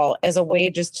alcohol as a way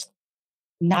just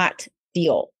not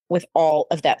deal with all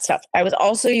of that stuff. I was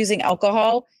also using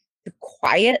alcohol to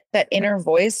quiet that inner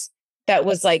voice that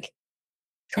was like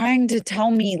trying to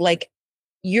tell me, like,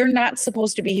 you're not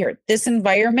supposed to be here. This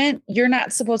environment, you're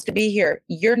not supposed to be here.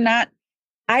 You're not.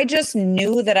 I just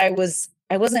knew that I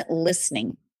wasn't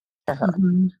listening to her.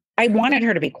 I wanted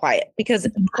her to be quiet because,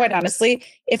 quite honestly,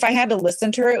 if I had to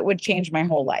listen to her, it would change my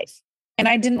whole life. And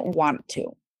I didn't want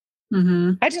to.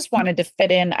 I just wanted to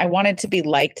fit in. I wanted to be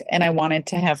liked and I wanted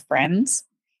to have friends.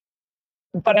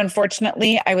 But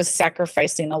unfortunately, I was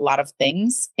sacrificing a lot of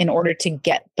things in order to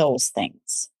get those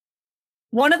things.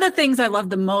 One of the things I love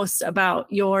the most about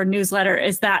your newsletter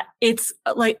is that it's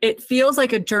like, it feels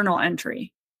like a journal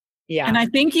entry. Yeah. And I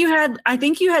think you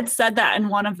had said that in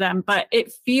one of them, but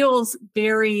it is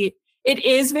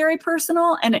very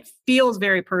personal and it feels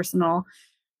very personal,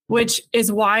 which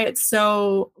is why it's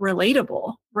so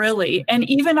relatable, really. And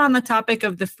even on the topic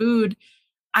of the food,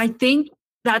 I think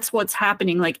that's what's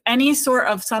happening. Like any sort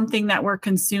of something that we're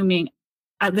consuming,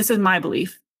 this is my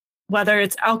belief, whether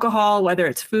it's alcohol, whether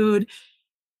it's food,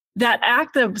 that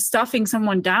act of stuffing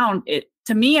someone down,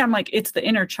 to me, I'm like, it's the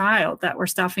inner child that we're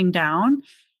stuffing down.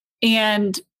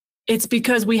 And it's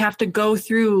because we have to go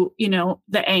through, you know,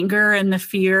 the anger and the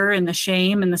fear and the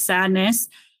shame and the sadness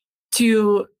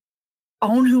to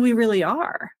own who we really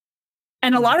are.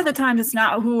 And a lot of the times it's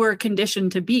not who we're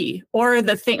conditioned to be, or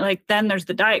the thing, like then there's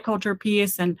the diet culture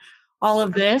piece and all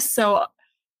of this. So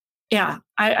yeah,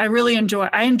 I really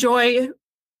enjoy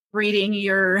reading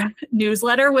your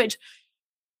newsletter, which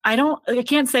I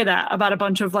can't say that about a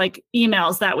bunch of like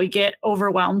emails that we get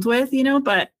overwhelmed with, you know,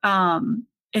 but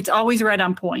it's always right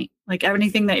on point, like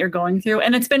anything that you're going through.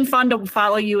 And it's been fun to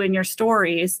follow you in your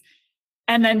stories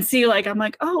and then see, like, I'm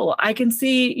like, oh, I can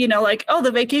see, you know, like, oh,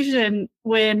 the vacation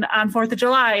when on 4th of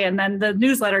July, and then the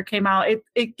newsletter came out.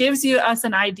 It gives us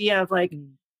an idea of like,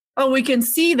 oh, we can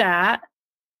see that.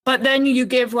 But then you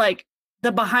give like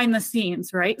the behind the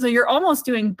scenes, right? So you're almost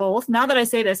doing both. Now that I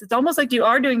say this, it's almost like you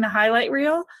are doing the highlight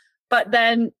reel, but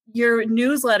then your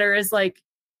newsletter is like,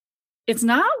 it's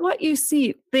not what you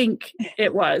think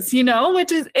it was, you know,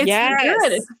 which is, it's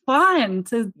good. It's fun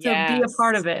to be a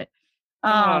part of it.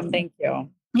 Thank you.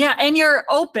 Yeah. And you're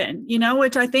open, you know,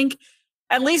 which I think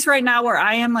at least right now where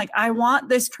I am, like, I want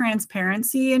this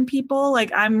transparency in people.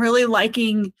 Like I'm really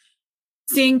liking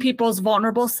seeing people's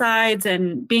vulnerable sides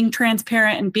and being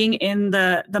transparent and being in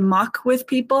the muck with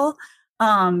people,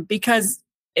 because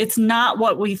it's not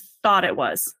what we thought it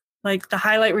was. Like the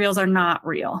highlight reels are not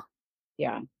real.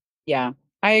 Yeah. Yeah,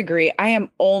 I agree. I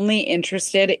am only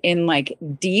interested in like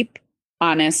deep,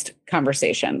 honest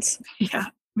conversations. Yeah.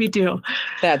 Me too.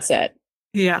 That's it.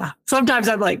 Yeah. Sometimes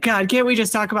I'm like, God, can't we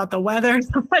just talk about the weather?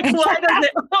 I'm like, why does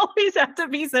it always have to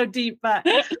be so deep? But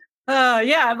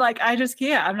yeah, I'm like, I just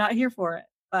can't. I'm not here for it.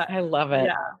 But I love it.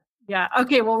 yeah. Yeah.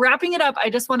 Okay. Well, wrapping it up, I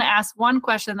just want to ask one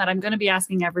question that I'm going to be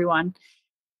asking everyone.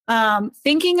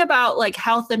 Thinking about like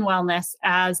health and wellness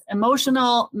as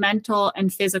emotional, mental,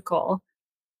 and physical,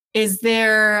 is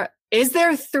there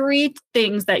three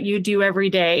things that you do every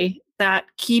day that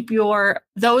keep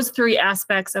those three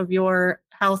aspects of your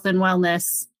health and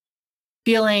wellness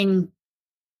feeling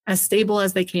as stable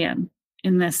as they can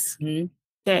in this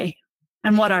day?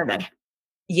 And what are they?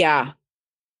 Yeah.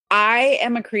 I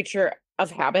am a creature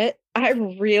of habit. I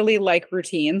really like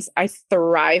routines. I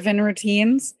thrive in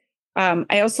routines.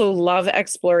 I also love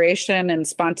exploration and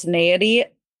spontaneity,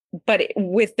 but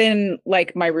within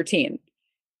like my routine.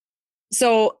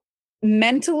 So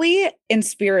mentally and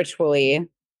spiritually,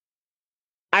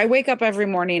 I wake up every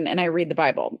morning and I read the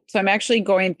Bible. So I'm actually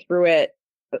going through it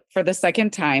for the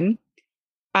second time.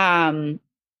 And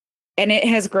it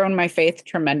has grown my faith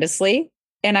tremendously.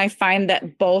 And I find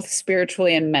that both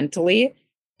spiritually and mentally,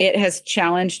 it has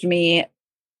challenged me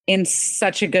in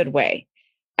such a good way.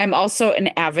 I'm also an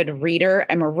avid reader.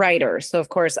 I'm a writer. So, of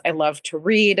course, I love to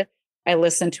read. I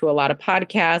listen to a lot of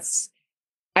podcasts.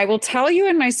 I will tell you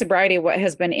in my sobriety what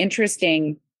has been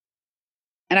interesting,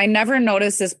 and I never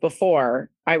noticed this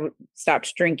before I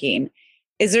stopped drinking,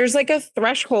 is there's like a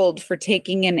threshold for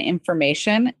taking in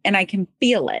information and I can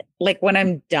feel it. Like when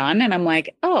I'm done and I'm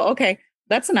like, oh, okay,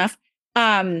 that's enough.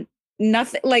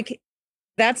 Nothing like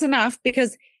that's enough,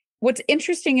 because what's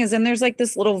interesting is, and there's like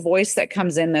this little voice that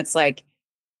comes in that's like,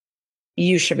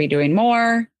 you should be doing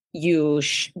more. The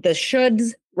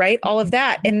shoulds, right? All of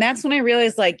that. And that's when I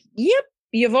realized like, yep,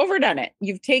 you've overdone it.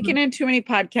 You've taken in too many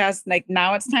podcasts. Like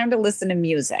now it's time to listen to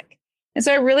music. And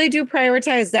so I really do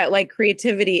prioritize that like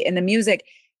creativity in the music.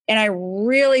 And I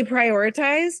really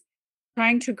prioritize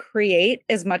trying to create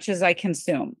as much as I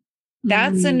consume.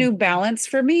 That's a new balance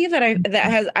for me that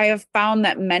I have found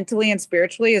that mentally and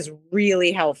spiritually is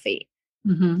really healthy.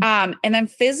 And then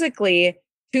physically,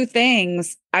 two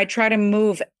things. I try to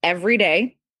move every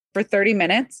day for 30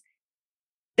 minutes.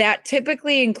 That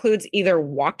typically includes either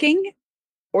walking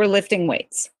or lifting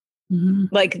weights.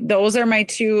 Like those are my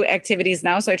two activities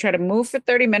now. So I try to move for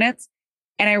 30 minutes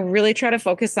and I really try to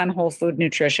focus on whole food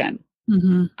nutrition.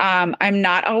 I'm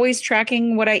not always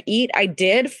tracking what I eat. I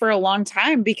did for a long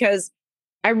time because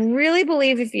I really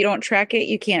believe if you don't track it,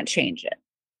 you can't change it.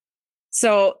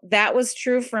 So that was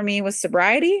true for me with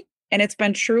sobriety, and it's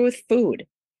been true with food.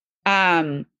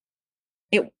 I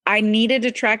needed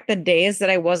to track the days that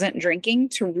I wasn't drinking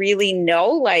to really know,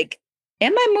 like,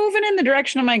 am I moving in the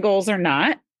direction of my goals or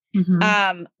not?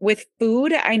 With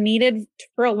food,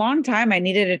 for a long time, I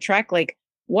needed to track like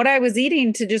what I was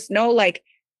eating to just know, like,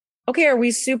 okay, are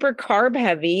we super carb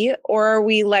heavy, or are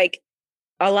we like,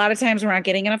 a lot of times we're not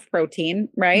getting enough protein,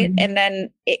 right? And then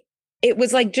it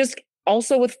was like, just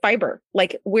also with fiber,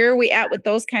 like where are we at with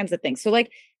those kinds of things? So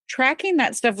like tracking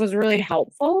that stuff was really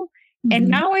helpful. And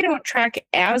now I don't track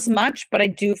as much, but I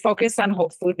do focus on whole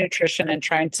food nutrition and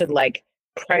trying to like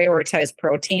prioritize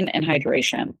protein and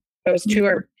hydration. Those two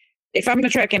are, if I'm going to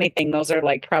track anything, those are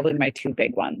like probably my two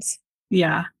big ones.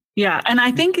 Yeah. Yeah. And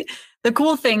I think the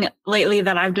cool thing lately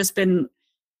that I've just been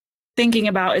thinking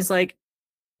about is like,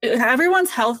 everyone's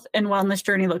health and wellness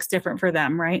journey looks different for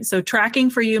them, right? So tracking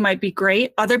for you might be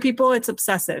great. Other people, it's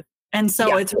obsessive. And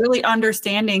so it's really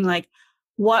understanding like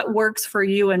what works for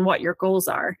you and what your goals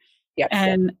are.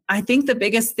 And I think the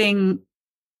biggest thing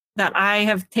that I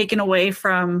have taken away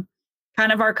from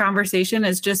kind of our conversation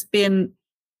has just been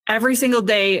every single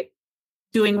day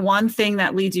doing one thing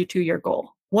that leads you to your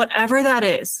goal, whatever that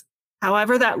is,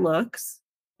 however that looks,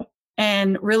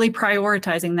 and really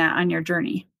prioritizing that on your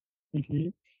journey.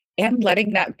 And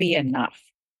letting that be enough.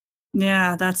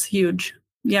 Yeah, that's huge.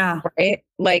 Yeah. Right.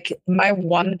 Like my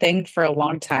one thing for a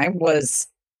long time was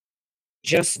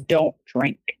just don't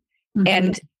drink.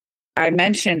 And I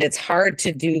mentioned it's hard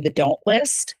to do the don't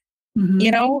list, you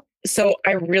know? So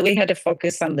I really had to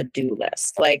focus on the do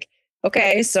list. Like,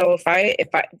 okay, so if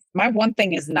my one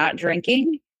thing is not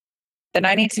drinking, then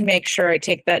I need to make sure I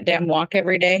take that damn walk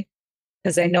every day,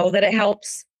 because I know that it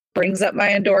helps, brings up my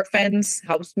endorphins,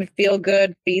 helps me feel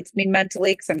good, feeds me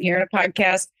mentally, because I'm hearing a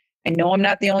podcast. I know I'm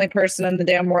not the only person in the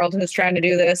damn world who's trying to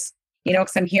do this, you know,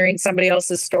 because I'm hearing somebody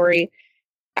else's story.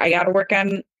 I got to work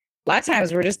on, a lot of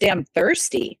times we're just damn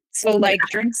thirsty. So like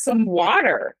drink some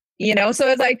water, you know? So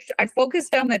it's like, I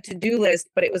focused on the to-do list,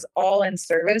 but it was all in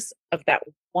service of that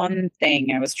one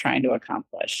thing I was trying to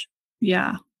accomplish.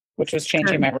 Yeah. Which was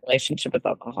changing my relationship with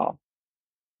alcohol.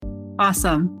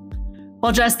 Awesome.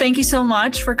 Well, Jess, thank you so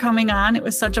much for coming on. It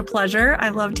was such a pleasure. I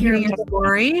loved hearing your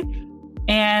story.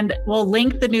 And we'll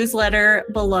link the newsletter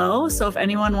below. So if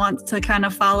anyone wants to kind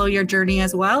of follow your journey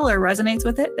as well or resonates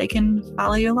with it, they can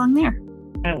follow you along there.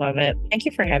 I love it. Thank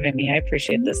you for having me. I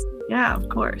appreciate this. Yeah, of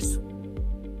course.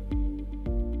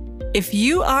 If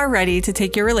you are ready to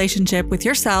take your relationship with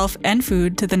yourself and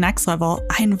food to the next level,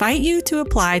 I invite you to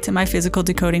apply to my physical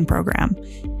decoding program.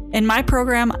 In my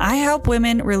program, I help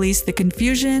women release the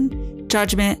confusion,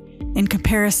 judgment, and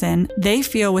comparison they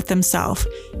feel with themselves.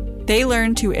 They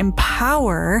learn to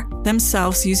empower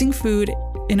themselves using food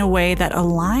in a way that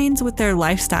aligns with their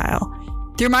lifestyle.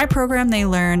 Through my program, they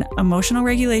learn emotional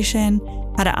regulation,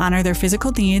 how to honor their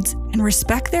physical needs, and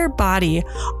respect their body,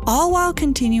 all while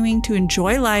continuing to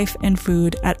enjoy life and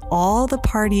food at all the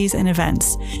parties and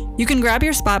events. You can grab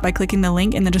your spot by clicking the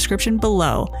link in the description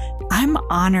below. I'm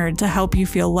honored to help you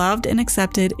feel loved and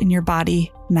accepted in your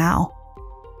body now.